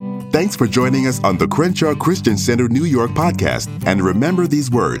Thanks for joining us on the Crenshaw Christian Center New York podcast. And remember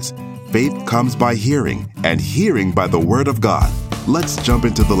these words: faith comes by hearing, and hearing by the word of God. Let's jump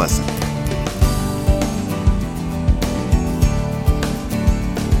into the lesson.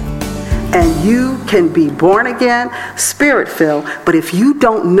 And you can be born again, spirit-filled, but if you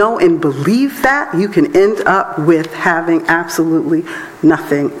don't know and believe that, you can end up with having absolutely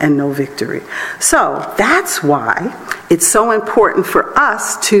nothing and no victory. So that's why it's so important for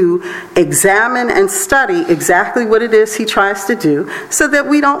us to examine and study exactly what it is he tries to do so that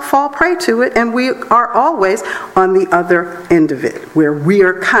we don't fall prey to it, and we are always on the other end of it, where we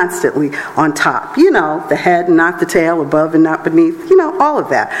are constantly on top. You know, the head and not the tail, above and not beneath, you know, all of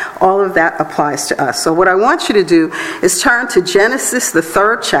that. All of that applies to us. So what I want you to do is turn to Genesis, the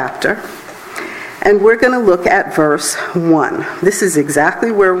 3rd chapter, and we're going to look at verse 1. This is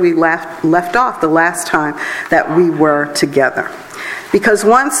exactly where we left off the last time that we were together. Because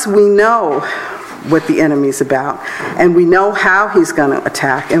once we know what the enemy's about, and we know how he's going to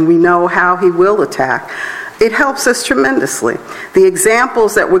attack, and we know how he will attack, it helps us tremendously. The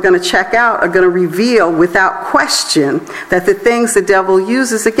examples that we're going to check out are going to reveal without question that the things the devil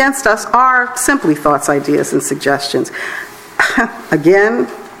uses against us are simply thoughts, ideas, and suggestions. Again,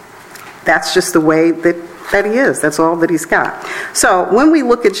 that's just the way that he is. That's all that he's got. So when we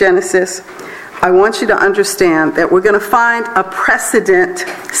look at Genesis, I want you to understand that we're going to find a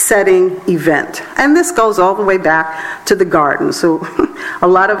precedent-setting event. And this goes all the way back to the garden. So a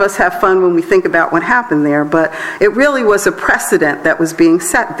lot of us have fun when we think about what happened there, but it really was a precedent that was being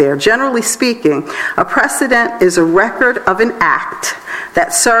set there. Generally speaking, a precedent is a record of an act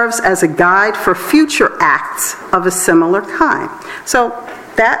that serves as a guide for future acts of a similar kind. So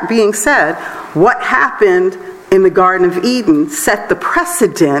that being said, what happened in the Garden of Eden set the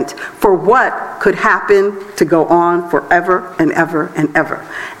precedent for what could happen to go on forever and ever and ever.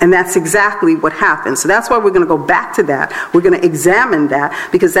 And that's exactly what happened. So that's why we're going to go back to that. We're going to examine that,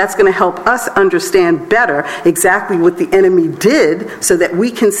 because that's going to help us understand better exactly what the enemy did, so that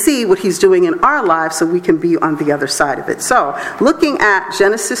we can see what he's doing in our lives, so we can be on the other side of it. So looking at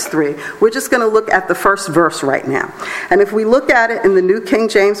Genesis 3, we're just going to look at the first verse right now. And if we look at it in the New King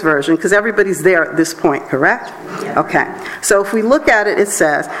James Version, because everybody's there at this point, correct? Okay, so if we look at it, it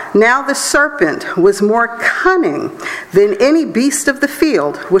says, "Now the serpent was more cunning than any beast of the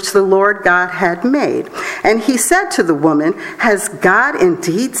field which the Lord God had made. And he said to the woman, Has God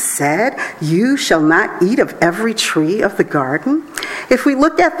indeed said, You shall not eat of every tree of the garden?" If we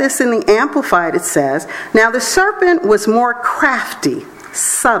look at this in the Amplified, it says, "Now the serpent was more crafty,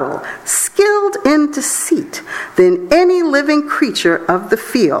 subtle, skilled in deceit than any living creature of the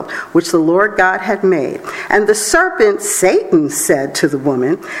field which the Lord God had made. And the serpent, Satan, said to the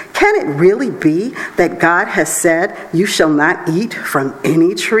woman, Can it really be that God has said, You shall not eat from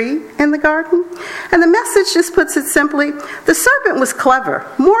any tree in the garden?" And the Message just puts it simply, the serpent was clever,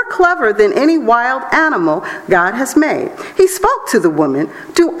 more clever than any wild animal God has made. He spoke to the woman,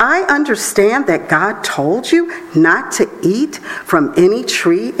 "Do I understand that God told you not to eat from any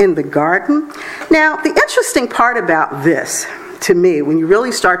tree in the garden?" Now, the interesting part about this, to me, when you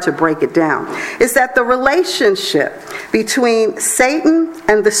really start to break it down, is that the relationship between Satan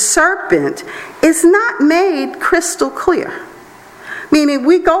and the serpent is not made crystal clear. Meaning,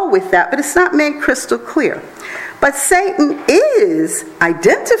 we go with that, but it's not made crystal clear. But Satan is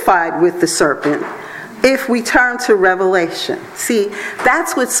identified with the serpent if we turn to Revelation. See,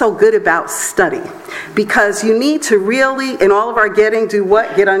 that's what's so good about study. Because you need to really, in all of our getting, do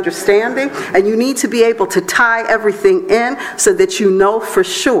what? Get understanding. And you need to be able to tie everything in so that you know for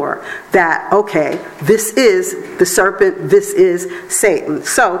sure that, okay, this is the serpent, this is Satan.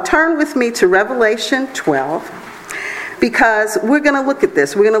 So turn with me to Revelation 12, because we're going to look at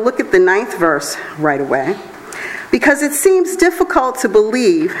this. We're going to look at the 9th verse right away. Because it seems difficult to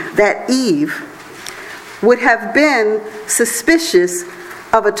believe that Eve would have been suspicious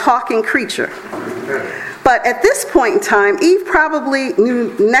of a talking creature. But at this point in time, Eve probably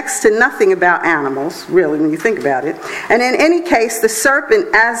knew next to nothing about animals, really, when you think about it. And in any case, the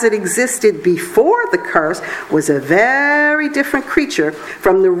serpent, as it existed before the curse, was a very different creature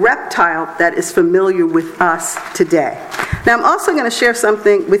from the reptile that is familiar with us today. Now, I'm also going to share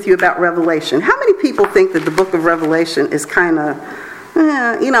something with you about Revelation. How many people think that the book of Revelation is kind of,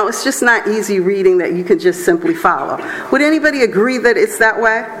 it's just not easy reading that you can just simply follow? Would anybody agree that it's that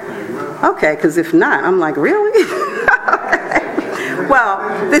way? Okay, because if not, I'm like, really?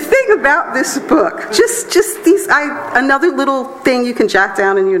 Well, the thing about this book, another little thing you can jot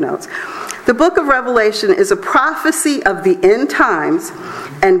down in your notes. The book of Revelation is a prophecy of the end times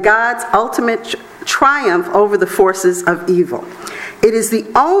and God's ultimate triumph over the forces of evil. It is the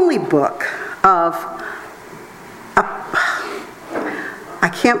only book of, I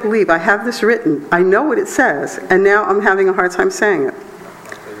can't believe I have this written. I know what it says, and now I'm having a hard time saying it.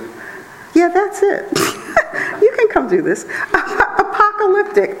 Yeah, that's it. You can come do this.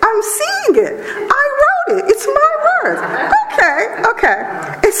 Apocalyptic. I'm seeing it. I wrote it. It's my words.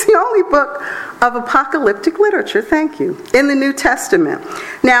 Okay. It's the only book of apocalyptic literature, thank you, in the New Testament.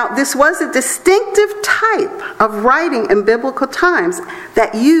 Now, this was a distinctive type of writing in biblical times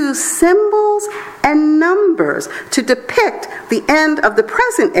that used symbols and numbers to depict the end of the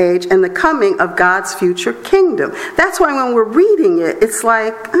present age and the coming of God's future kingdom. That's why when we're reading it, it's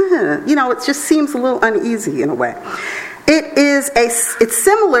like, it just seems a little uneasy in a way. It's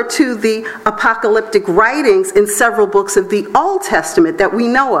similar to the apocalyptic writings in several books of the Old Testament that we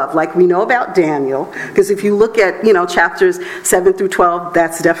know of, like we know about Daniel, because if you look at, chapters 7 through 12,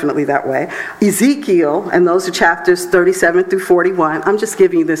 that's definitely that way. Ezekiel, and those are chapters 37 through 41. I'm just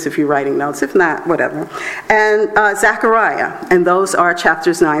giving you this if you're writing notes. If not, whatever. And Zechariah, and those are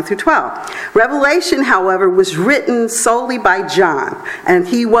chapters 9 through 12. Revelation, however, was written solely by John, and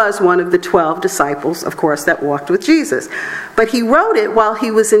he was one of the 12 disciples, of course, that walked with Jesus. But he wrote it while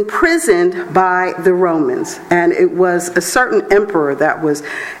he was imprisoned by the Romans. And it was a certain emperor that was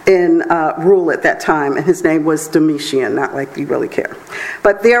in rule at that time. And his name was Domitian, not like you really care.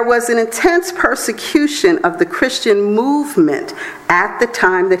 But there was an intense persecution of the Christian movement at the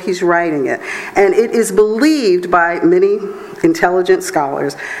time that he's writing it. And it is believed by many intelligent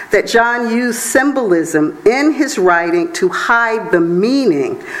scholars that John used symbolism in his writing to hide the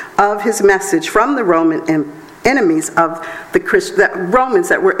meaning of his message from the Roman enemies of the Romans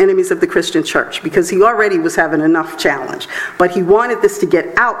that were enemies of the Christian church, because he already was having enough challenge. But he wanted this to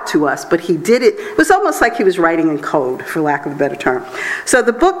get out to us, but he did it. It was almost like he was writing in code, for lack of a better term. So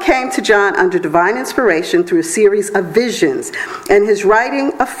the book came to John under divine inspiration through a series of visions, and his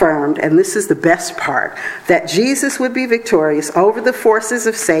writing affirmed, and this is the best part, that Jesus would be victorious over the forces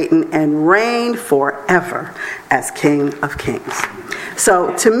of Satan and reign forever as King of Kings.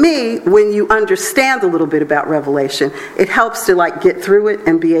 So to me, when you understand a little bit about Revelation, it helps to get through it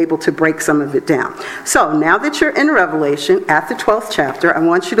and be able to break some of it down. So now that you're in Revelation at the 12th chapter, I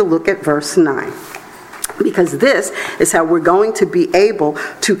want you to look at verse 9. Because this is how we're going to be able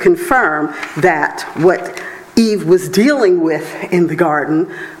to confirm that what Eve was dealing with in the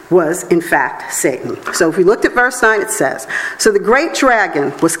garden was in fact Satan. So if we looked at verse 9, it says, "So the great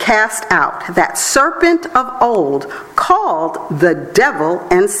dragon was cast out, that serpent of old, called the devil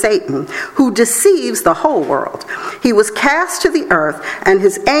and Satan, who deceives the whole world. He was cast to the earth, and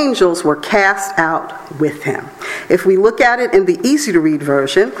his angels were cast out with him." If we look at it in the easy to read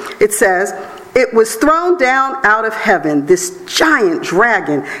version, it says, "It was thrown down out of heaven. This giant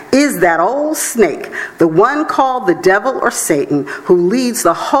dragon is that old snake, the one called the devil or Satan, who leads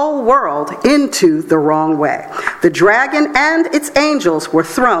the whole world into the wrong way. The dragon and its angels were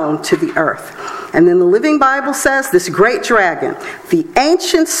thrown to the earth." And then the Living Bible says, "This great dragon, the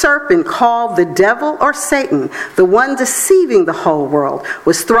ancient serpent called the devil or Satan, the one deceiving the whole world,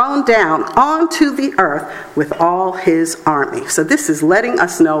 was thrown down onto the earth with all his army." So this is letting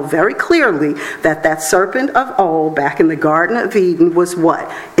us know very clearly that that serpent of old back in the Garden of Eden was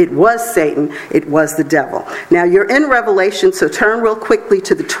what? It was Satan. It was the devil. Now you're in Revelation, so turn real quickly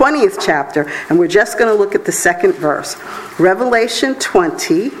to the 20th chapter, and we're just going to look at the second verse. Revelation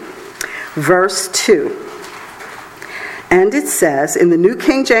 20. Verse 2. And it says, in the New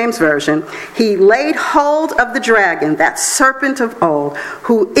King James Version, "He laid hold of the dragon, that serpent of old,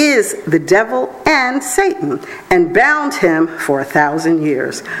 who is the devil and Satan, and bound him for 1,000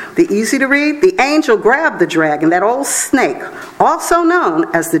 years. The easy to read, "The angel grabbed the dragon, that old snake, also known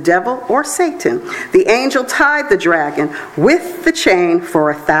as the devil or Satan. The angel tied the dragon with the chain for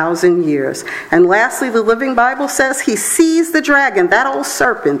 1,000 years. And lastly, the Living Bible says, "He seized the dragon, that old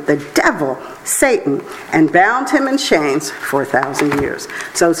serpent, the devil, Satan, and bound him in chains for 1,000 years."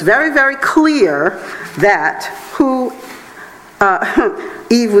 So it's very, very clear that who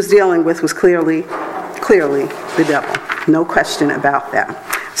Eve was dealing with was clearly the devil. No question about that.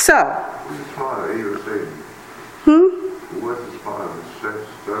 So, Who's the father, Eve or Satan? Who was his father?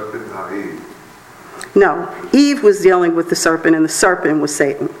 Serpent, not Eve? No, Eve was dealing with the serpent, and the serpent was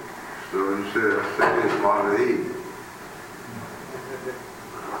Satan. So you said Satan is father Eve.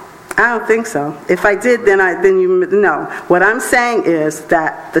 I don't think so. If I did, no. What I'm saying is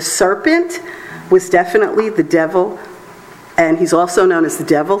that the serpent was definitely the devil And he's also known as the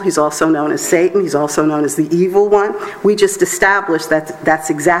devil. He's also known as Satan. He's also known as the evil one. We just established that that's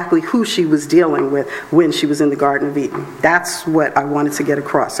exactly who she was dealing with when she was in the Garden of Eden. That's what I wanted to get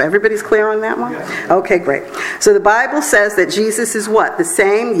across. So everybody's clear on that one? Yes. Okay, great. So the Bible says that Jesus is what? The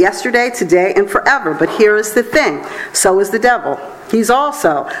same yesterday, today, and forever. But here is the thing. So is the devil. He's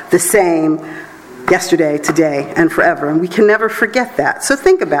also the same yesterday, today, and forever. And we can never forget that. So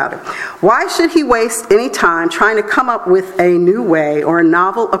think about it. Why should he waste any time trying to come up with a new way or a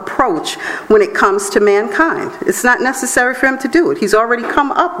novel approach when it comes to mankind? It's not necessary for him to do it. He's already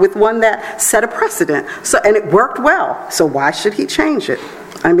come up with one that set a precedent. And it worked well. So why should he change it?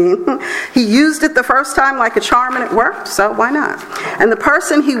 I mean, he used it the first time like a charm and it worked, so why not? And the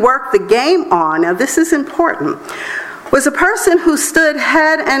person he worked the game on, now this is important, was a person who stood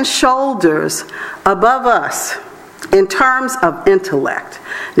head and shoulders above us in terms of intellect.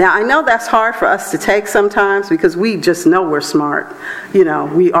 Now, I know that's hard for us to take sometimes because we just know we're smart. You know,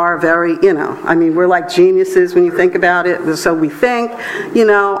 we are very, we're like geniuses when you think about it. So we think,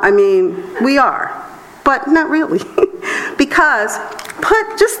 we are. But not really. Because,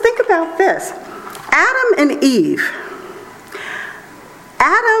 just think about this. Adam and Eve.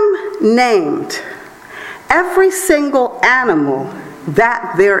 Adam named every single animal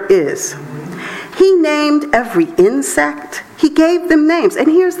that there is. He named every insect. He gave them names. And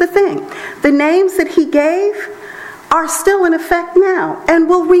here's the thing. The names that he gave are still in effect now and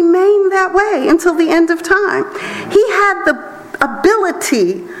will remain that way until the end of time. He had the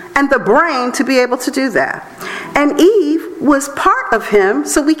ability and the brain to be able to do that. And Eve was part of him,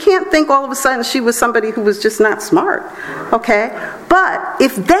 so we can't think all of a sudden she was somebody who was just not smart, okay? But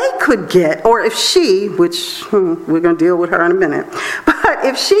if they could get, or if she, which we're going to deal with her in a minute, but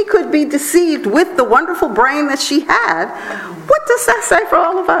if she could be deceived with the wonderful brain that she had, what does that say for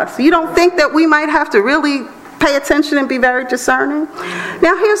all of us? You don't think that we might have to really pay attention and be very discerning?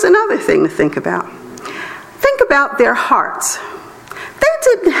 Now here's another thing to think about. Think about their hearts.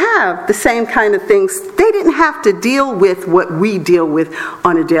 They didn't have the same kind of things. They didn't have to deal with what we deal with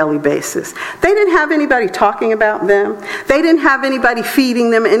on a daily basis. They didn't have anybody talking about them. They didn't have anybody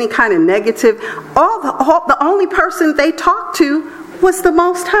feeding them any kind of negative. The only person they talked to was the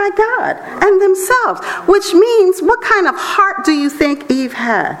Most High God and themselves, which means, what kind of heart do you think Eve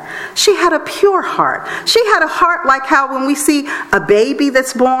had? She had a pure heart. She had a heart like how when we see a baby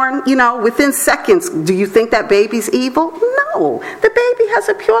that's born, within seconds, do you think that baby's evil? No. The baby has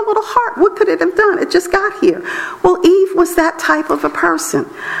a pure little heart. What could it have done? It just got here. Well, Eve was that type of a person.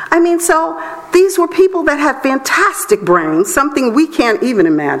 So these were people that had fantastic brains, something we can't even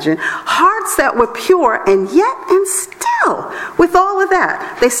imagine, hearts that were pure, and yet and still, with all of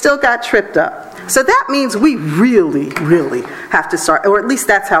that, they still got tripped up. So that means we really, really have to start, or at least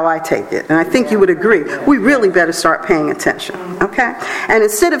that's how I take it, and I think you would agree, we really better start paying attention, okay? And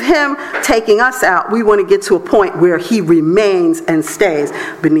instead of him taking us out, we want to get to a point where he remains and stays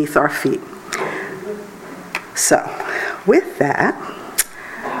beneath our feet. So, with that,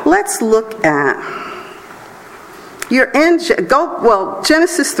 let's look at,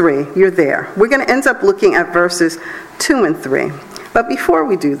 Genesis 3, you're there. We're going to end up looking at verses 2 and 3. But before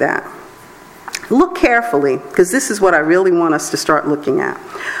we do that, look carefully, because this is what I really want us to start looking at.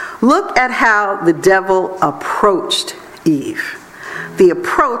 Look at how the devil approached Eve. The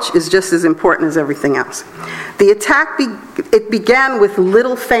approach is just as important as everything else. The attack, it began with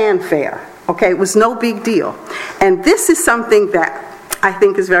little fanfare. Okay, it was no big deal. And this is something that I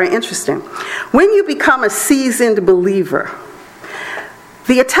think is very interesting. When you become a seasoned believer,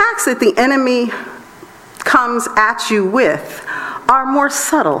 the attacks that the enemy comes at you with are more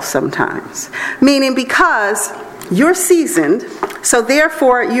subtle sometimes. Meaning because you're seasoned, so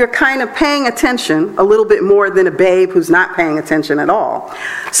therefore you're kind of paying attention a little bit more than a babe who's not paying attention at all.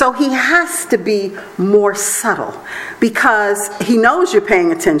 So he has to be more subtle because he knows you're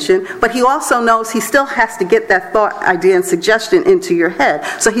paying attention, but he also knows he still has to get that thought, idea, and suggestion into your head.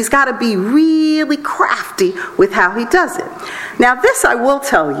 So he's got to be really crafty with how he does it. Now this I will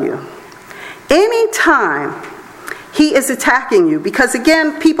tell you. Anytime he is attacking you, because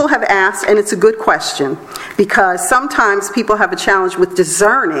again, people have asked, and it's a good question, because sometimes people have a challenge with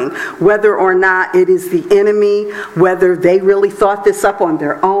discerning whether or not it is the enemy, whether they really thought this up on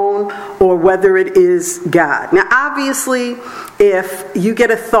their own, or whether it is God. Now, obviously, if you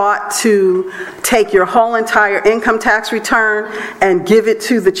get a thought to take your whole entire income tax return and give it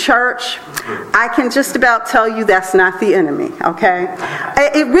to the church, I can just about tell you that's not the enemy, okay?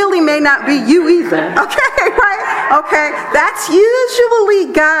 It really may not be you either, okay, right? Okay, that's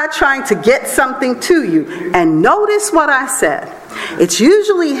usually God trying to get something to you. And notice what I said. It's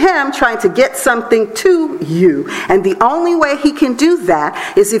usually him trying to get something to you. And the only way he can do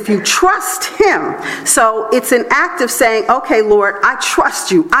that is if you trust him. So it's an act of saying, okay, Lord, I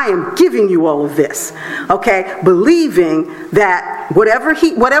trust you. I am giving you all of this. Okay? Believing that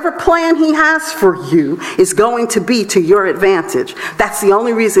whatever plan he has for you is going to be to your advantage. That's the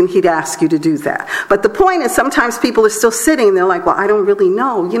only reason he'd ask you to do that. But the point is, sometimes people are still sitting and they're like, well, I don't really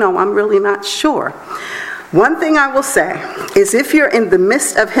know. I'm really not sure. One thing I will say is, if you're in the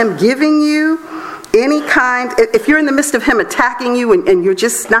midst of him giving you if you're in the midst of him attacking you and you're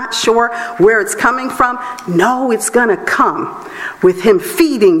just not sure where it's coming from, know it's going to come with him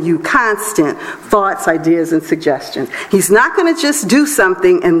feeding you constant thoughts, ideas, and suggestions. He's not going to just do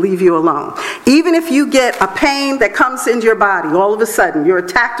something and leave you alone. Even if you get a pain that comes into your body, all of a sudden you're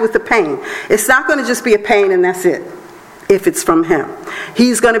attacked with the pain, it's not going to just be a pain and that's it. If it's from him,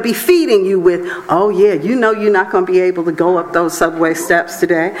 he's going to be feeding you with, oh yeah, you're not going to be able to go up those subway steps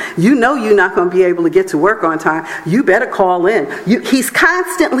today. You're not going to be able to get to work on time. You better call in. He's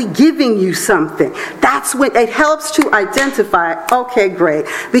constantly giving you something. That's when it helps to identify, okay, great,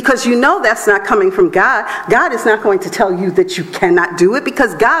 because that's not coming from God. God is not going to tell you that you cannot do it,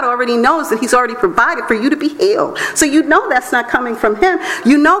 because God already knows that he's already provided for you to be healed. So that's not coming from him.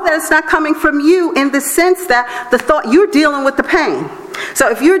 That it's not coming from you, in the sense that the thought you're dealing with the pain.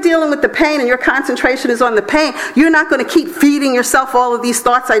 So if you're dealing with the pain and your concentration is on the pain, you're not going to keep feeding yourself all of these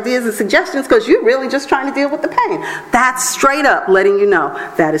thoughts, ideas, and suggestions, because you're really just trying to deal with the pain. That's straight up letting you know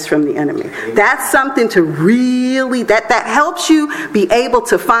that is from the enemy. That's something to really, that helps you be able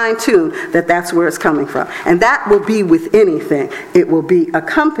to fine tune that's where it's coming from. And that will be with anything. It will be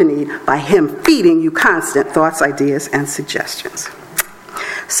accompanied by him feeding you constant thoughts, ideas, and suggestions.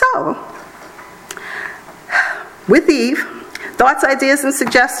 So, with Eve, thoughts, ideas, and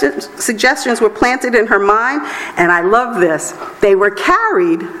suggestions were planted in her mind, and I love this. They were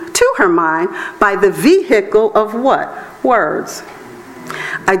carried to her mind by the vehicle of what? Words.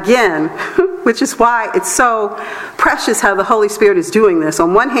 Again, which is why it's so precious how the Holy Spirit is doing this.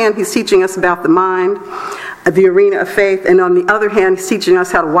 On one hand, he's teaching us about the mind, the arena of faith, and on the other hand, he's teaching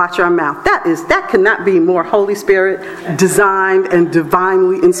us how to watch our mouth. That cannot be more Holy Spirit designed and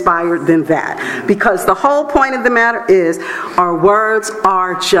divinely inspired than that. Because the whole point of the matter is, our words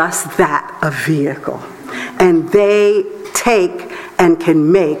are just that, a vehicle. And they take and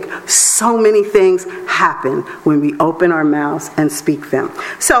can make so many things happen when we open our mouths and speak them.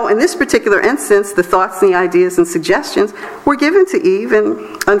 So in this particular instance, the thoughts and the ideas and suggestions were given to Eve,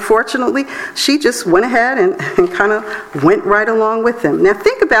 and unfortunately, she just went ahead and kind of went right along with them. Now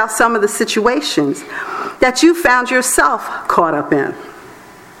think about some of the situations that you found yourself caught up in.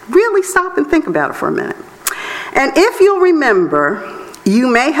 Really stop and think about it for a minute. And if you'll remember, you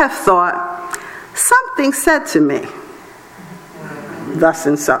may have thought, something said to me, thus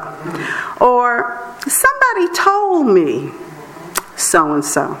and so. Or somebody told me so and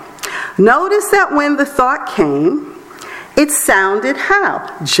so. Notice that when the thought came, it sounded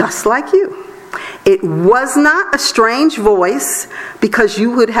how? Just like you. It was not a strange voice, because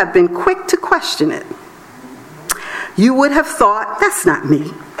you would have been quick to question it. You would have thought, that's not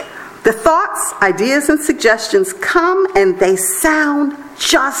me. The thoughts, ideas, and suggestions come and they sound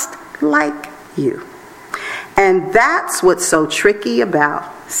just like you. And that's what's so tricky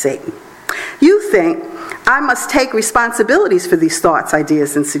about Satan. You think, I must take responsibilities for these thoughts,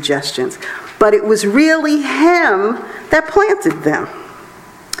 ideas, and suggestions. But it was really him that planted them.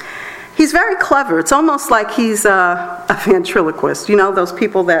 He's very clever. It's almost like he's a ventriloquist. Those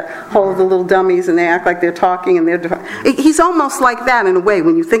people that hold the little dummies and they act like they're talking and he's almost like that in a way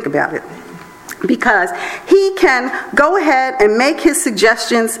when you think about it. Because he can go ahead and make his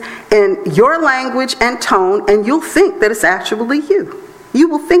suggestions in your language and tone, and you'll think that it's actually you. You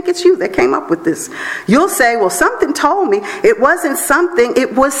will think it's you that came up with this. You'll say, well, something told me. It wasn't something,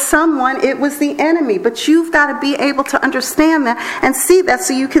 it was someone, it was the enemy. But you've got to be able to understand that and see that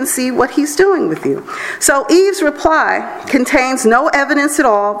so you can see what he's doing with you. So Eve's reply contains no evidence at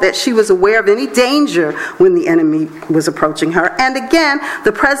all that she was aware of any danger when the enemy was approaching her. And again,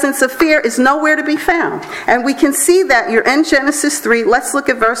 the presence of fear is nowhere to be found. And we can see that you're in Genesis 3. Let's look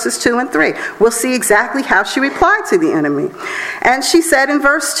at verses 2 and 3. We'll see exactly how she replied to the enemy. And she said in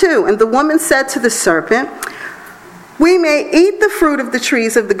verse 2, and the woman said to the serpent, we may eat the fruit of the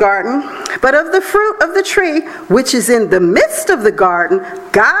trees of the garden, but of the fruit of the tree which is in the midst of the garden,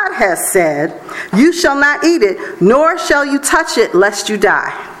 God has said, you shall not eat it, nor shall you touch it, lest you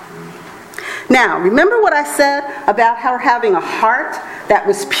die. Now, remember what I said about her having a heart that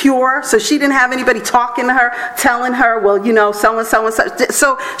was pure. So she didn't have anybody talking to her, telling her, well, you know, so-and-so and such.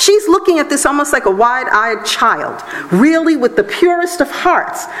 So she's looking at this almost like a wide-eyed child, really with the purest of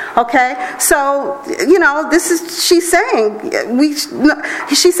hearts, okay? So, you know, this is, she's saying,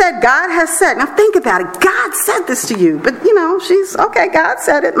 she said, God has said. Now think about it. God said this to you. But, you know, she's, okay, God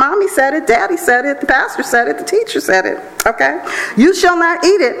said it. Mommy said it. Daddy said it. The pastor said it. The teacher said it. Okay? You shall not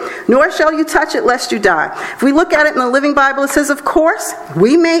eat it, nor shall you touch it, lest you die. If we look at it in the Living Bible, it says, of course,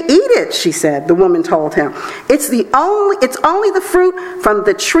 we may eat it, she said, the woman told him. It's only the fruit from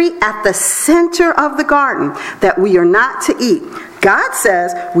the tree at the center of the garden that we are not to eat. God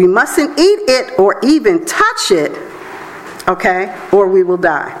says we mustn't eat it or even touch it, okay, or we will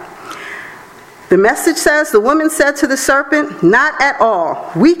die. The message says, the woman said to the serpent, not at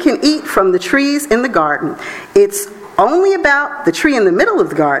all. We can eat from the trees in the garden. It's only about the tree in the middle of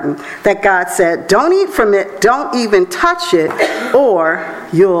the garden that God said, don't eat from it, don't even touch it, or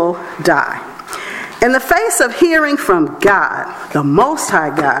you'll die. In the face of hearing from God, the Most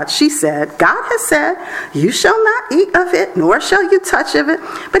High God, she said, God has said, you shall not eat of it, nor shall you touch of it.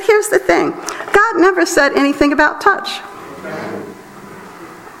 But here's the thing. God never said anything about touch.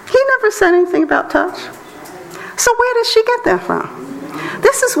 He never said anything about touch. So where did she get that from?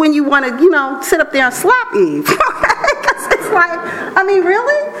 This is when you want to, you know, sit up there and slap Eve. Because it's like, I mean,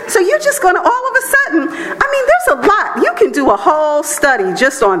 really? So you're just going to all of a sudden, I mean, there's a lot. You can do a whole study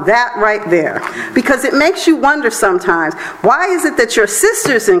just on that right there. Because it makes you wonder sometimes, why is it that your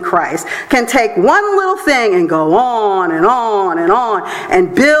sisters in Christ can take one little thing and go on and on and on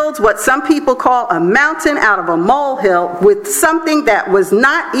and build what some people call a mountain out of a molehill with something that was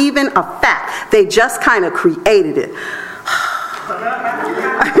not even a fact. They just kind of created it.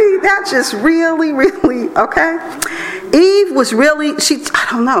 I mean, that just really, okay? Eve was really, I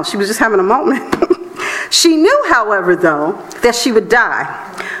don't know, she was just having a moment. She knew, however, though, that she would die.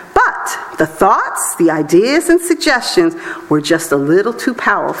 But the thoughts, the ideas, and suggestions were just a little too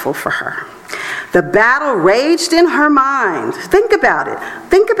powerful for her. The battle raged in her mind. Think about it.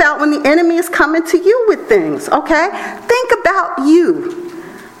 Think about when the enemy is coming to you with things, okay? Think about you.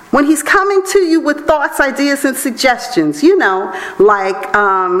 When he's coming to you with thoughts, ideas, and suggestions, you know, like,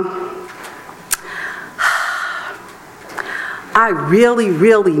 I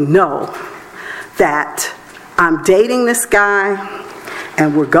really know that I'm dating this guy,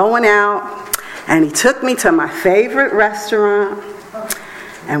 and we're going out, and he took me to my favorite restaurant,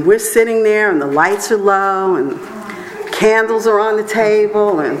 and we're sitting there, and the lights are low, and candles are on the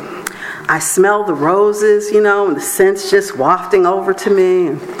table, and I smell the roses, you know, and the scent's just wafting over to me.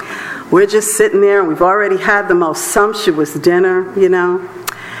 And we're just sitting there, and we've already had the most sumptuous dinner, you know.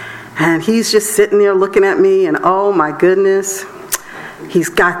 And he's just sitting there looking at me, and oh my goodness, he's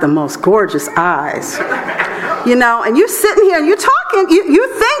got the most gorgeous eyes. You know, and you're sitting here and you're talking, you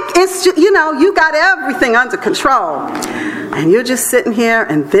think it's, you know, you got everything under control. And you're just sitting here,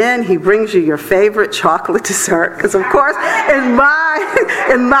 and then he brings you your favorite chocolate dessert. Because, of course, in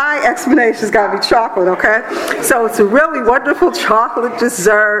my explanation, it's got to be chocolate, okay? So it's a really wonderful chocolate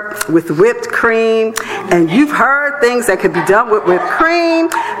dessert with whipped cream. And you've heard things that could be done with whipped cream,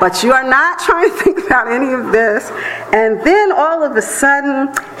 but you are not trying to think about any of this. And then all of a sudden,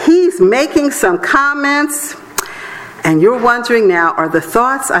 he's making some comments. And you're wondering now, are the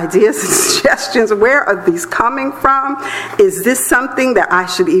thoughts, ideas, and suggestions, where are these coming from? Is this something that I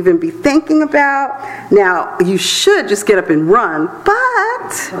should even be thinking about? Now, you should just get up and run,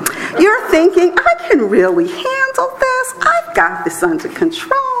 but you're thinking, I can really handle this. I've got this under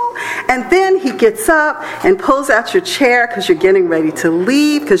control. And then he gets up and pulls out your chair because you're getting ready to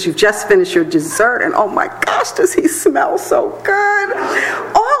leave because you've just finished your dessert. And oh my gosh, does he smell so good?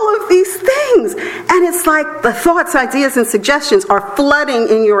 All of these things. And it's like the thoughts, ideas, and suggestions are flooding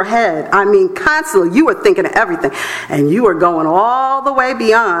in your head. I mean, constantly. You are thinking of everything. And you are going all the way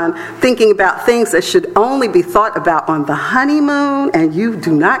beyond thinking about things that should only be thought about on the honeymoon. And you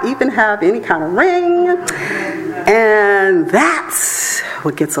do not even have any kind of ring. And that's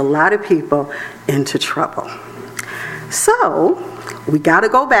what gets a lot of people into trouble. So, we got to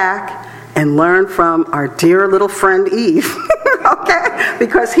go back and learn from our dear little friend Eve, okay?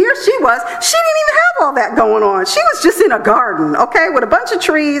 Because here she was, she didn't even have all that going on. She was just in a garden, okay, with a bunch of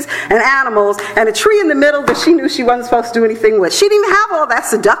trees and animals and a tree in the middle that she knew she wasn't supposed to do anything with. She didn't even have all that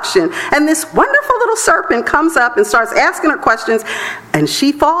seduction. And this wonderful little serpent comes up and starts asking her questions, and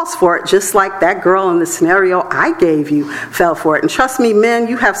she falls for it, just like that girl in the scenario I gave you fell for it. And trust me, men,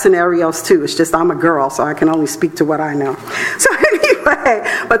 you have scenarios too. It's just I'm a girl, so I can only speak to what I know. So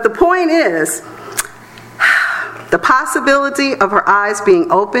anyway, but the point is, the possibility of her eyes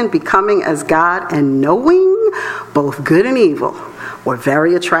being open, becoming as God, and knowing both good and evil were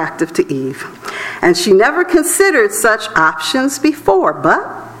very attractive to Eve. And she never considered such options before,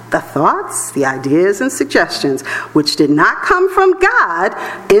 but the thoughts, the ideas, and suggestions, which did not come from God,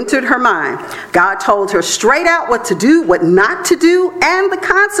 entered her mind. God told her straight out what to do, what not to do, and the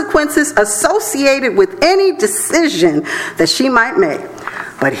consequences associated with any decision that she might make.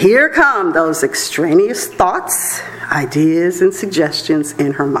 But here come those extraneous thoughts, ideas, and suggestions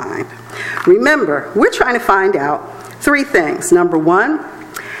in her mind. Remember, we're trying to find out 3 things. Number 1,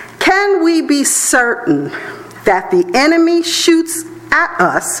 can we be certain that the enemy shoots at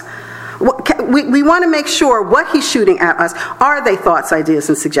us? We want to make sure what he's shooting at us, are they thoughts, ideas,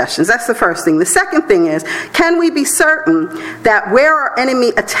 and suggestions? That's the first thing. The second thing is, can we be certain that where our enemy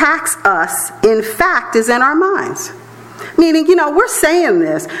attacks us, in fact, is in our minds? Meaning, we're saying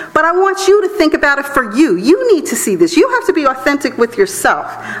this, but I want you to think about it for you. You need to see this. You have to be authentic with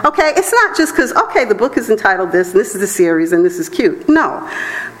yourself. Okay? It's not just because, the book is entitled this, and this is the series, and this is cute. No.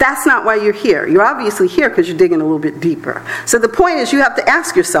 That's not why you're here. You're obviously here because you're digging a little bit deeper. So the point is, you have to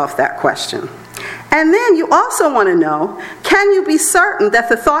ask yourself that question. And then you also want to know, can you be certain that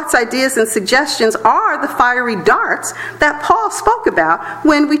the thoughts, ideas, and suggestions are the fiery darts that Paul spoke about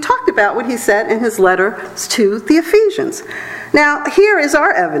when we talked about what he said in his letter to the Ephesians? Now, here is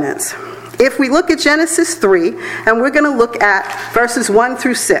our evidence. If we look at Genesis 3, and we're going to look at verses 1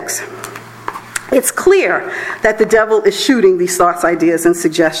 through 6, it's clear that the devil is shooting these thoughts, ideas, and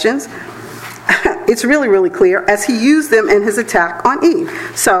suggestions. It's really, really clear as he used them in his attack on Eve.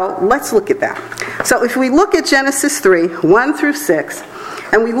 So let's look at that. So if we look at Genesis 3, 1 through 6,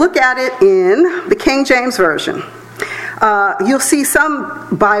 and we look at it in the King James Version, you'll see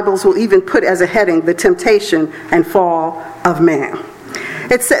some Bibles will even put as a heading, the temptation and fall of man.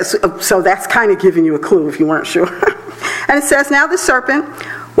 It says, so that's kind of giving you a clue if you weren't sure. And it says, now the serpent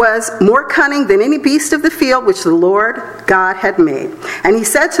was more cunning than any beast of the field which the Lord God had made. And he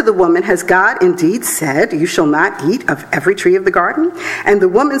said to the woman, has God indeed said, you shall not eat of every tree of the garden? And the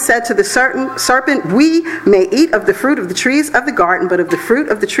woman said to the serpent, we may eat of the fruit of the trees of the garden, but of the fruit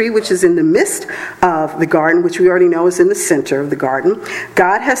of the tree which is in the midst of the garden, which we already know is in the center of the garden,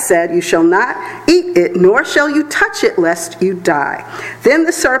 God has said, you shall not eat it, nor shall you touch it, lest you die. Then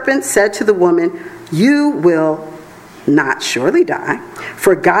the serpent said to the woman, you will not surely die,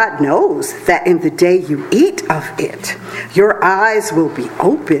 for God knows that in the day you eat of it, your eyes will be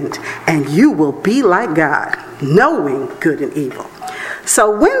opened, and you will be like God, knowing good and evil.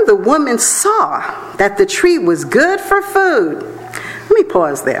 So when the woman saw that the tree was good for food, let me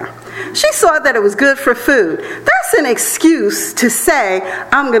pause there. She saw that it was good for food. That's an excuse to say,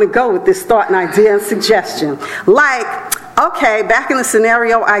 I'm going to go with this thought and idea and suggestion. Like, okay, back in the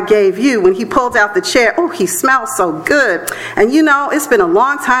scenario I gave you, when he pulled out the chair, oh, he smells so good. And it's been a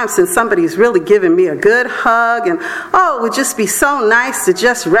long time since somebody's really given me a good hug. And, oh, it would just be so nice to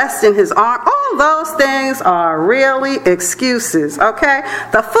just rest in his arm. All those things are really excuses, okay?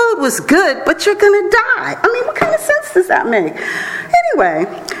 The food was good, but you're going to die. I mean, what kind of sense does that make? Anyway,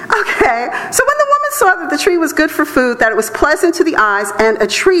 okay, so when the woman saw that the tree was good for food, that it was pleasant to the eyes, and a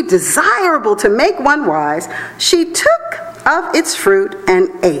tree desirable to make one wise, she took of its fruit and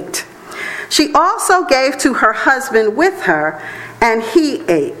ate. She also gave to her husband with her, and he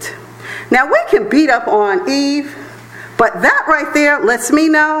ate. Now we can beat up on Eve, but that right there lets me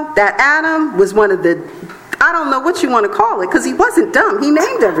know that Adam was one of the, I don't know what you want to call it, because he wasn't dumb. He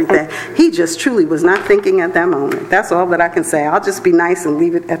named everything. He just truly was not thinking at that moment. That's all that I can say. I'll just be nice and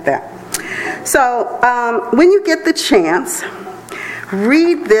leave it at that. So when you get the chance,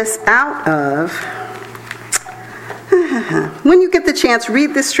 read this out of, when you get the chance,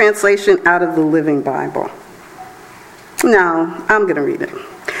 read this translation out of the Living Bible. No, I'm going to read it.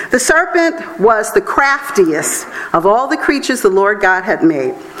 The serpent was the craftiest of all the creatures the Lord God had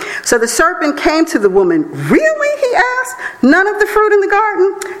made. So the serpent came to the woman. Really, he asked, none of the fruit in the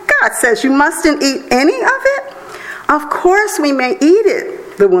garden? God says you mustn't eat any of it? Of course we may eat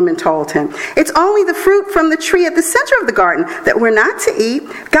it, the woman told him. It's only the fruit from the tree at the center of the garden that we're not to eat.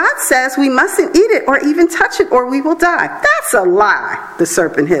 God says we mustn't eat it or even touch it or we will die. That's a lie, the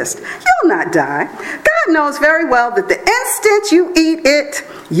serpent hissed. You'll not die. God knows very well that the instant you eat it,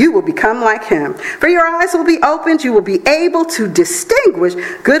 you will become like him. For your eyes will be opened, you will be able to distinguish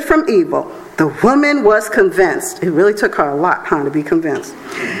good from evil. The woman was convinced. It really took her a lot, to be convinced.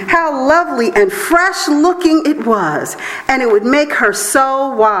 How lovely and fresh looking it was. And it would make her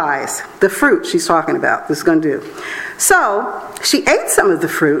so wise. The fruit she's talking about, this is going to do. So she ate some of the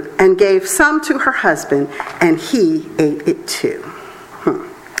fruit and gave some to her husband, and he ate it too.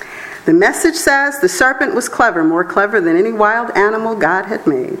 The message says the serpent was clever, more clever than any wild animal God had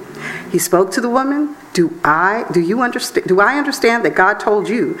made. He spoke to the woman, Do I understand that God told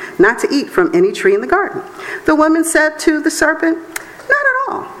you not to eat from any tree in the garden?" The woman said to the serpent, "Not at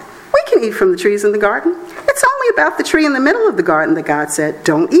all. We can eat from the trees in the garden. It's only about the tree in the middle of the garden that God said,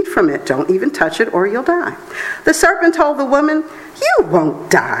 'Don't eat from it. Don't even touch it or you'll die.'" The serpent told the woman, "You won't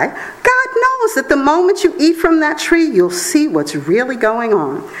die. God knows that the moment you eat from that tree, you'll see what's really going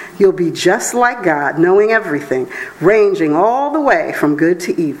on. You'll be just like God, knowing everything, ranging all the way from good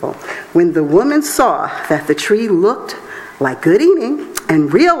to evil." When the woman saw that the tree looked like good eating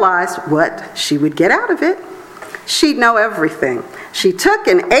and realized what she would get out of it, she'd know everything. She took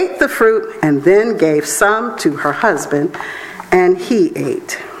and ate the fruit and then gave some to her husband, and he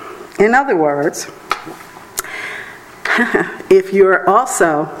ate. In other words, if you're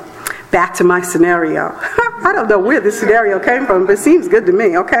also back to my scenario, I don't know where this scenario came from, but it seems good to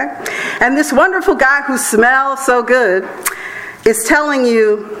me, okay? And this wonderful guy who smells so good is telling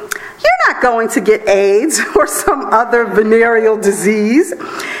you, you're not going to get AIDS or some other venereal disease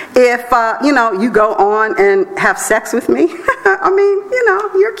if, you go on and have sex with me. I mean,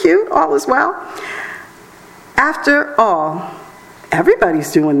 you're cute, all is well. After all,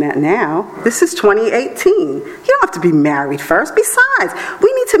 everybody's doing that now. This is 2018. You don't have to be married first. Besides,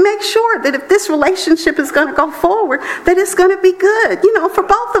 we need to make sure that if this relationship is going to go forward, that it's going to be good. For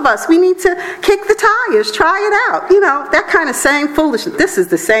both of us, we need to kick the tires, try it out. That kind of same foolishness. This is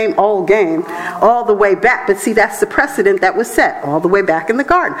the same old game all the way back. But see, that's the precedent that was set all the way back in the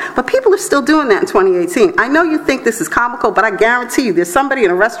garden. But people are still doing that in 2018. I know you think this is comical, but I guarantee you there's somebody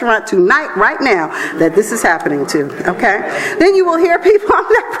in a restaurant tonight, right now, that this is happening to, okay? Then you will hear people,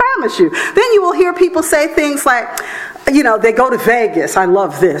 I promise you, then you will hear people say things like, they go to Vegas. I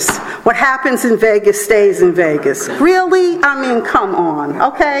love this. What happens in Vegas stays in Vegas. Really? I mean, come on,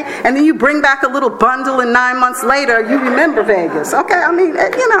 okay? And then you bring back a little bundle and 9 months later, you remember Vegas, okay? I mean,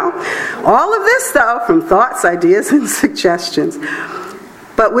 all of this, though, from thoughts, ideas, and suggestions.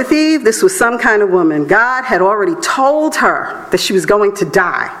 But with Eve, this was some kind of woman. God had already told her that she was going to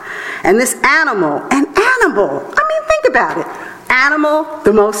die. And this animal, I mean, think about it. Animal,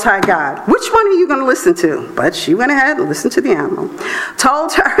 the Most High God. Which one are you going to listen to? But she went ahead and listened to the animal.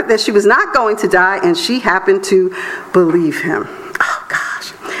 Told her that she was not going to die, and she happened to believe him. Oh,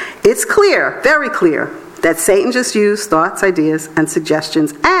 gosh. It's clear, very clear, that Satan just used thoughts, ideas, and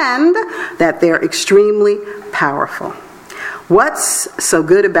suggestions, and that they're extremely powerful. What's so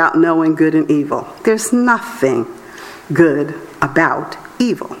good about knowing good and evil? There's nothing good about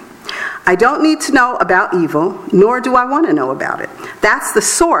evil. I don't need to know about evil, nor do I want to know about it. That's the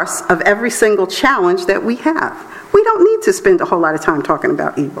source of every single challenge that we have. We don't need to spend a whole lot of time talking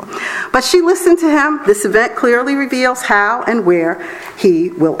about evil. But she listened to him. This event clearly reveals how and where he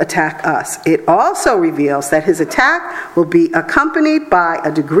will attack us. It also reveals that his attack will be accompanied by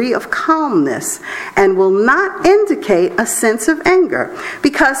a degree of calmness and will not indicate a sense of anger,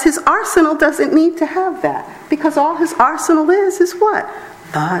 because his arsenal doesn't need to have that. Because all his arsenal is what?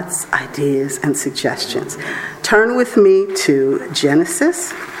 Thoughts, ideas, and suggestions. Turn with me to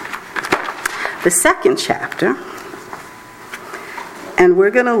Genesis, the 2nd chapter, and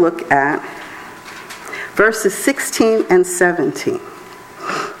we're going to look at verses 16 and 17.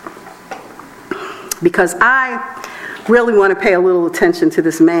 Because I really want to pay a little attention to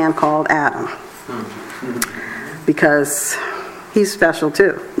this man called Adam. Because he's special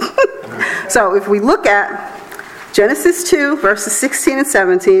too. So if we look at Genesis 2, verses 16 and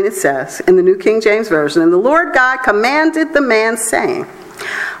 17, it says, in the New King James Version, "And the Lord God commanded the man, saying,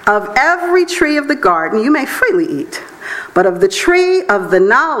 Of every tree of the garden you may freely eat, but of the tree of the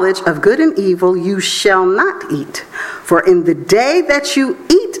knowledge of good and evil you shall not eat. For in the day that you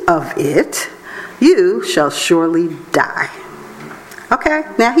eat of it, you shall surely die." Okay,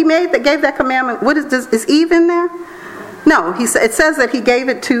 now he gave that commandment. What is Eve in there? No, it says that he gave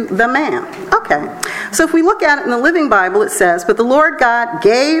it to the man. Okay, so if we look at it in the Living Bible, it says, "But the Lord God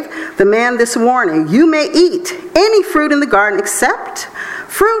gave the man this warning, you may eat any fruit in the garden except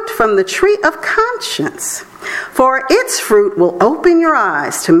fruit from the tree of conscience. For its fruit will open your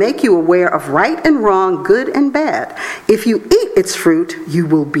eyes to make you aware of right and wrong, good and bad. If you eat its fruit, you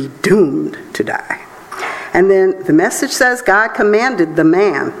will be doomed to die." And then the Message says, God commanded the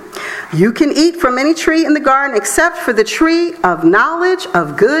man, "You can eat from any tree in the garden except for the tree of knowledge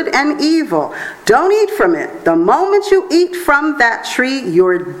of good and evil. Don't eat from it. The moment you eat from that tree,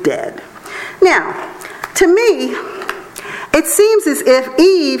 you're dead." Now, to me, it seems as if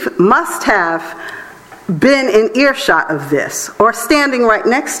Eve must have been in earshot of this or standing right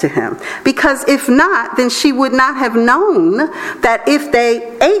next to him, because if not, then she would not have known that if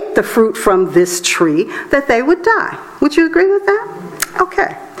they ate the fruit from this tree that they would die. Would you agree with that?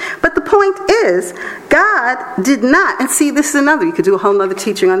 Okay. But the point is, God did not, and see, this is another, you could do a whole other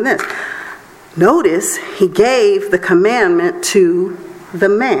teaching on this. Notice, he gave the commandment to the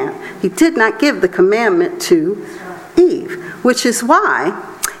man. He did not give the commandment to Eve, which is why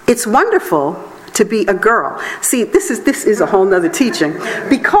it's wonderful to be a girl. See, this is a whole nother teaching,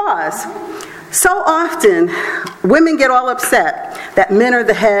 because so often women get all upset that men are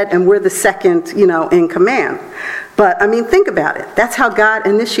the head and we're the second, in command. But, think about it. That's how God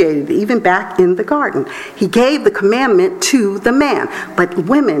initiated it, even back in the garden. He gave the commandment to the man. But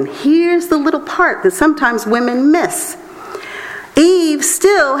women, here's the little part that sometimes women miss. Eve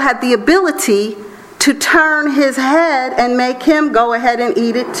still had the ability to turn his head and make him go ahead and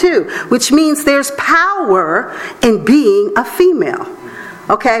eat it too, which means there's power in being a female.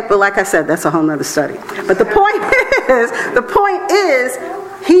 Okay, but like I said, that's a whole nother study. But the point is,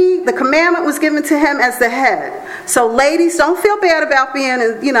 the commandment was given to him as the head. So ladies, don't feel bad about being,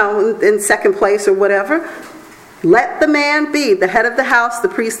 in second place or whatever. Let the man be the head of the house, the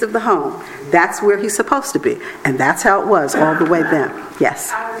priest of the home. That's where he's supposed to be. And that's how it was all the way then.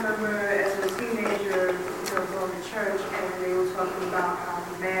 Yes? I remember as a teenager, going to church, and they were talking about how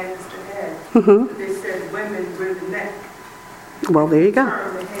the man is the head. Mm-hmm. They said women were the neck. Well, there you go.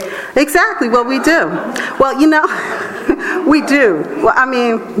 Exactly. Well, we do. Well, we do. Well,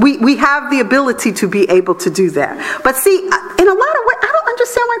 we have the ability to be able to do that. But see, in a lot of ways, I don't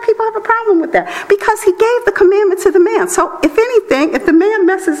understand why people have a problem with that. Because he gave the commandment to the man. So, if anything, if the man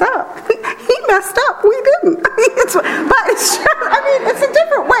messes up, he messed up. We didn't. It's a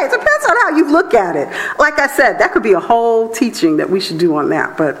different way. It depends on how you look at it. Like I said, that could be a whole teaching that we should do on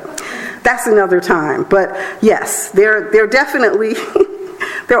that. But that's another time. But yes, there definitely,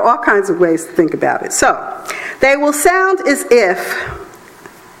 there are all kinds of ways to think about it. So, they will sound as if,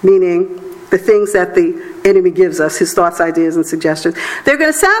 meaning the things that the enemy gives us, his thoughts, ideas, and suggestions, they're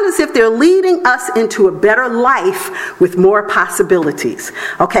going to sound as if they're leading us into a better life with more possibilities.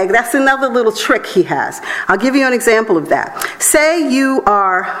 Okay, that's another little trick he has. I'll give you an example of that. Say you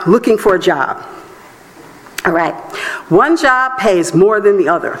are looking for a job. All right. One job pays more than the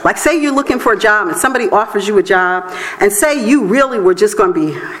other. Like say you're looking for a job and somebody offers you a job, and say you really were just going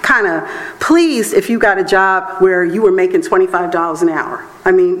to be kind of pleased if you got a job where you were making $25 an hour.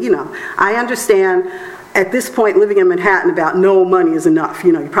 I understand at this point living in Manhattan about no money is enough.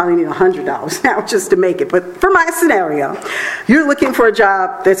 You probably need $100 now just to make it. But for my scenario, you're looking for a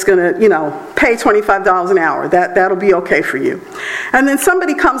job that's going to, pay $25 an hour. That'll be okay for you. And then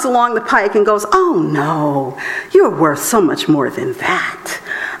somebody comes along the pike and goes, oh no, you're worth so much more than that.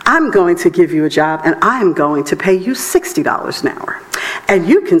 I'm going to give you a job and I'm going to pay you $60 an hour. And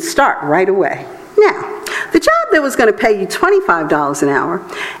you can start right away. Now, the job that was going to pay you $25 an hour,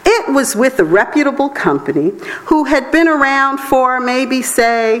 it was with a reputable company who had been around for maybe,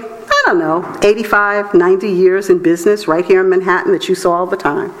 say, 85, 90 years in business right here in Manhattan that you saw all the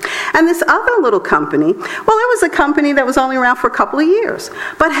time. And this other little company, well, it was a company that was only around for a couple of years.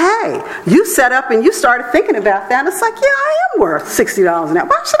 But hey, you set up and you started thinking about that. It's like, yeah, I am worth $60 an hour.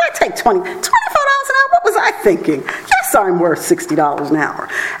 Why should I take $25 an hour? What was I thinking? Yes, I'm worth $60 an hour.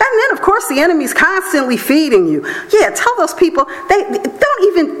 And then, of course, the enemy's constantly feeding you. Yeah, tell those people,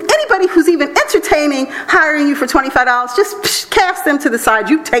 anybody who's even entertaining hiring you for $25, just cast them to the side.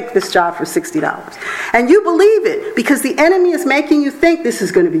 You take this job for $60. And you believe it because the enemy is making you think this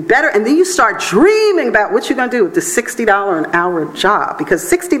is going to be better. And then you start dreaming about what you're going to do with the $60 an hour job. Because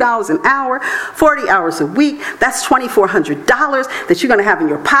 $60 an hour, 40 hours a week, that's $2,400 that you're going to have in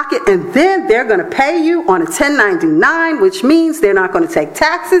your pocket. And then they're going to pay you on a 1099, which means they're not going to take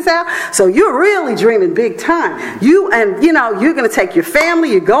taxes out. So you're really dreaming big time. You're going to take your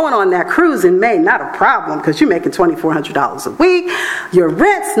family, you're going on that cruise in May, not a problem because you're making $2,400 a week. Your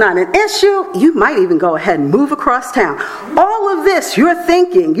rent's not an issue. You might even go ahead and move across town. All of this, you're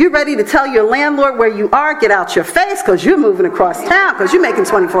thinking, you're ready to tell your landlord where you are, get out your face because you're moving across town because you're making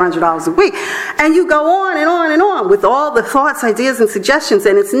 $2,400 a week. And you go on and on and on with all the thoughts, ideas, and suggestions,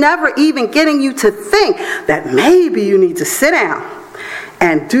 and it's never even getting you to think that maybe you need to sit down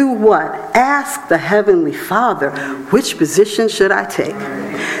and do what? Ask the Heavenly Father, which position should I take?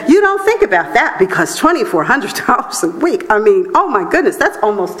 You don't think about that because $2,400 a week, oh my goodness, that's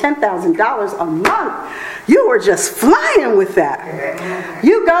almost $10,000 a month. You were just flying with that.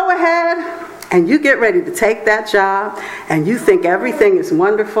 You go ahead and you get ready to take that job and you think everything is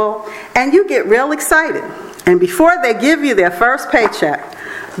wonderful and you get real excited. And before they give you their first paycheck,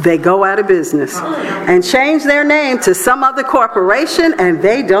 they go out of business and change their name to some other corporation, and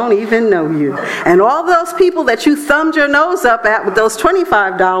they don't even know you. And all those people that you thumbed your nose up at with those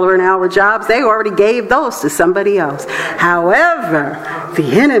 $25 an hour jobs, they already gave those to somebody else. However,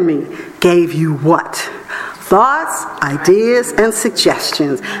 the enemy gave you what? Thoughts, ideas, and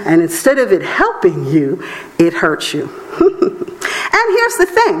suggestions. And instead of it helping you, it hurts you. And here's the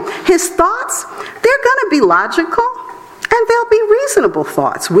thing. His thoughts, they're going to be logical, and they'll be reasonable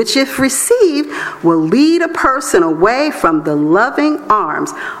thoughts, which if received will lead a person away from the loving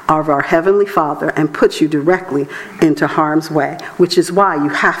arms of our Heavenly Father and put you directly into harm's way, which is why you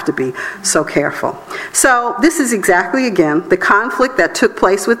have to be so careful. So this is exactly, again, the conflict that took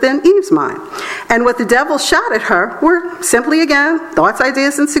place within Eve's mind. And what the devil shot at her were simply, again, thoughts,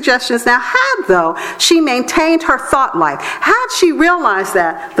 ideas, and suggestions. Now, had, though, she maintained her thought life, had she realized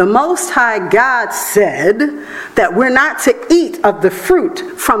that the Most High God said that we're not to eat of the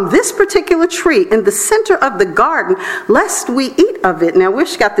fruit from this particular tree in the center of the garden, lest we eat of it. Now,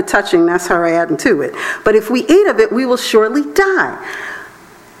 Wish got the touching, that's her adding to it. But if we eat of it, we will surely die.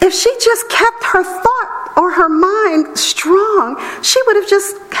 If she just kept her thought or her mind strong, she would have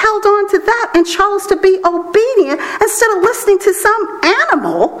just held on to that and chose to be obedient instead of listening to some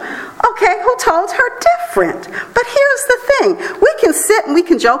animal, okay, who told her different. But here's the thing. We can sit and we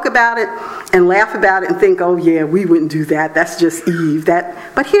can joke about it and laugh about it and think, oh yeah, we wouldn't do that. That's just Eve.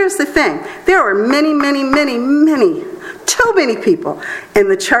 But here's the thing. There are many, too many people in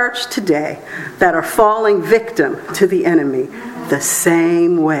the church today that are falling victim to the enemy the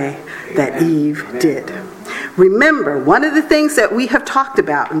same way that Eve did. Remember, one of the things that we have talked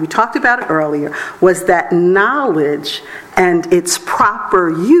about, and we talked about it earlier, was that knowledge and its proper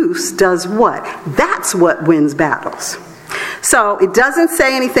use does what? That's what wins battles. So it doesn't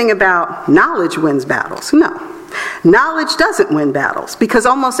say anything about knowledge wins battles. No. Knowledge doesn't win battles, because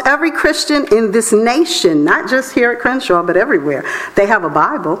almost every Christian in this nation, not just here at Crenshaw, but everywhere, they have a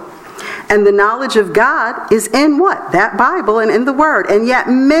Bible. And the knowledge of God is in what? That Bible and in the Word. And yet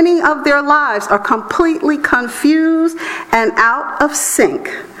many of their lives are completely confused and out of sync.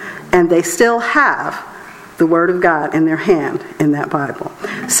 And they still have the Word of God in their hand in that Bible.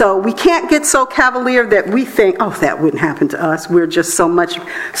 So we can't get so cavalier that we think, oh, that wouldn't happen to us. We're just so much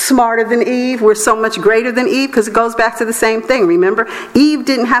smarter than Eve. We're so much greater than Eve, because it goes back to the same thing. Remember, Eve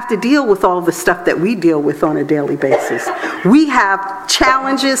didn't have to deal with all the stuff that we deal with on a daily basis. We have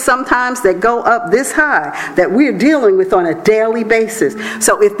challenges sometimes that go up this high that we're dealing with on a daily basis.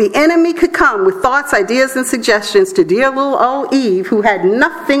 So if the enemy could come with thoughts, ideas, and suggestions to dear little old Eve, who had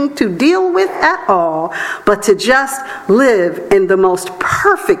nothing to deal with at all, but to just live in the most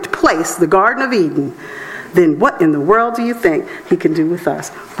perfect place, the Garden of Eden, then what in the world do you think he can do with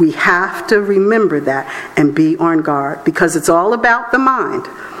us? We have to remember that and be on guard, because it's all about the mind,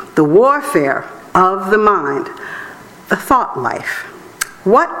 the warfare of the mind, the thought life.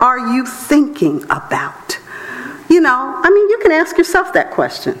 What are you thinking about? You can ask yourself that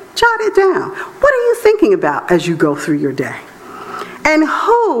question. Jot it down. What are you thinking about as you go through your day? And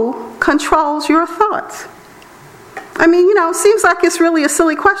who controls your thoughts? It seems like it's really a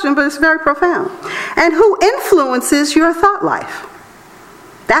silly question, but it's very profound. And who influences your thought life?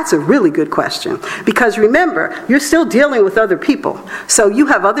 That's a really good question. Because remember, you're still dealing with other people. So you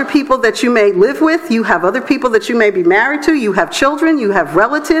have other people that you may live with. You have other people that you may be married to. You have children. You have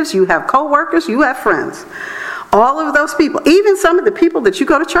relatives. You have co-workers. You have friends. All of those people, even some of the people that you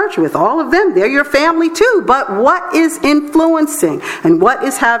go to church with, all of them, they're your family too. But what is influencing and what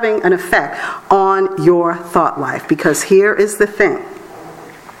is having an effect on your thought life? Because here is the thing.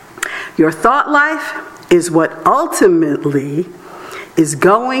 Your thought life is what ultimately is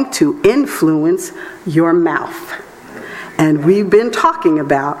going to influence your mouth. And we've been talking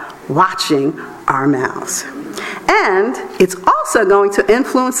about watching our mouths. And it's also going to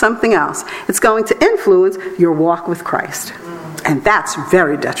influence something else. It's going to influence your walk with Christ. And that's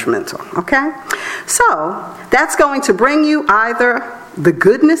very detrimental, okay? So that's going to bring you either the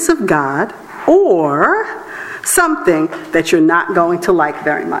goodness of God or something that you're not going to like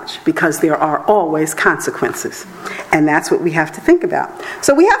very much, because there are always consequences. And that's what we have to think about.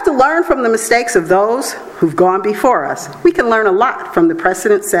 So we have to learn from the mistakes of those who've gone before us. We can learn a lot from the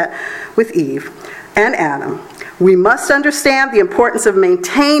precedent set with Eve and Adam. We must understand the importance of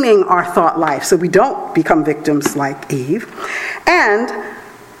maintaining our thought life so we don't become victims like Eve. And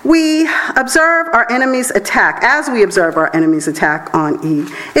we observe our enemy's attack. As we observe our enemy's attack on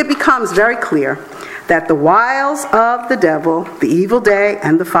Eve, it becomes very clear that the wiles of the devil, the evil day,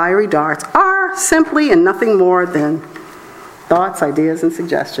 and the fiery darts are simply and nothing more than thoughts, ideas, and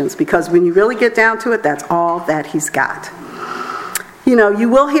suggestions. Because when you really get down to it, that's all that he's got. You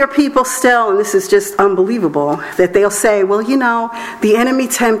will hear people still, and this is just unbelievable, that they'll say, well, the enemy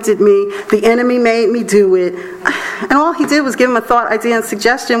tempted me, the enemy made me do it. And all he did was give them a thought, idea, and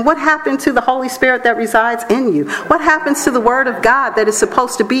suggestion. What happened to the Holy Spirit that resides in you? What happens to the Word of God that is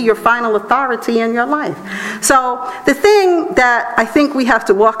supposed to be your final authority in your life? So the thing that I think we have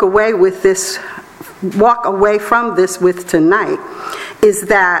to walk away from this with tonight is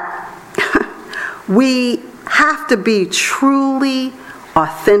that we have to be truly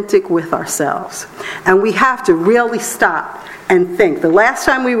authentic with ourselves. And we have to really stop and think. The last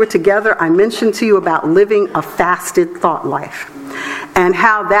time we were together, I mentioned to you about living a fasted thought life and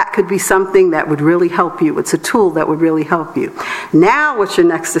how that could be something that would really help you. It's a tool that would really help you. Now what your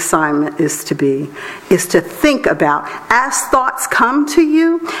next assignment is to think about, as thoughts come to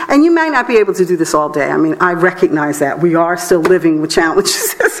you, and you may not be able to do this all day. I mean, I recognize that. We are still living with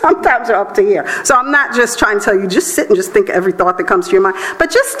challenges that sometimes are up to here. So I'm not just trying to tell you, just sit and just think of every thought that comes to your mind,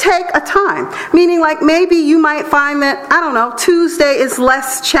 but just take a time. Meaning, like, maybe you might find that, I don't know, Tuesday is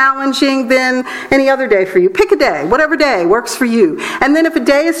less challenging than any other day for you. Pick a day, whatever day works for you. And then if a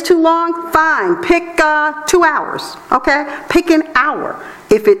day is too long, fine, pick 2 hours, okay? Pick an hour.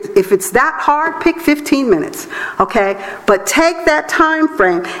 If it's that hard, pick 15 minutes, okay? But take that time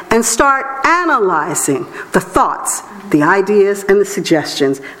frame and start analyzing the thoughts, the ideas, and the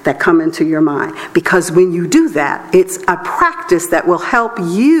suggestions that come into your mind. Because when you do that, it's a practice that will help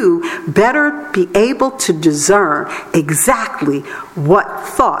you better be able to discern exactly what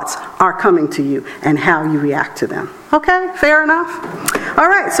thoughts are coming to you and how you react to them. Okay, fair enough? All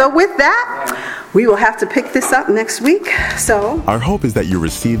right, so with that, we will have to pick this up next week. So our hope is that you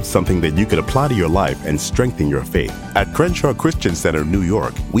received something that you could apply to your life and strengthen your faith. At Crenshaw Christian Center, New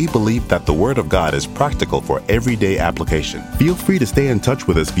York, we believe that the Word of God is practical for everyday application. Feel free to stay in touch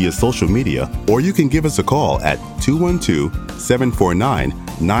with us via social media, or you can give us a call at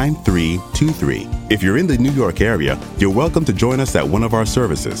 212-749-9323. If you're in the New York area, you're welcome to join us at one of our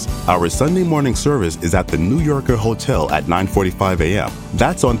services. Our Sunday morning service is at the New Yorker Hotel at 9:45 a.m.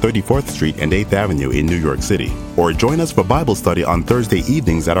 That's on 34th Street and 8th Avenue in New York City. Or join us for Bible study on Thursday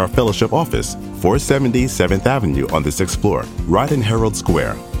evenings at our fellowship office, 470 7th Avenue on the 6th floor, right in Herald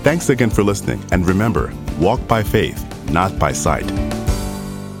Square. Thanks again for listening, and remember, walk by faith, not by sight.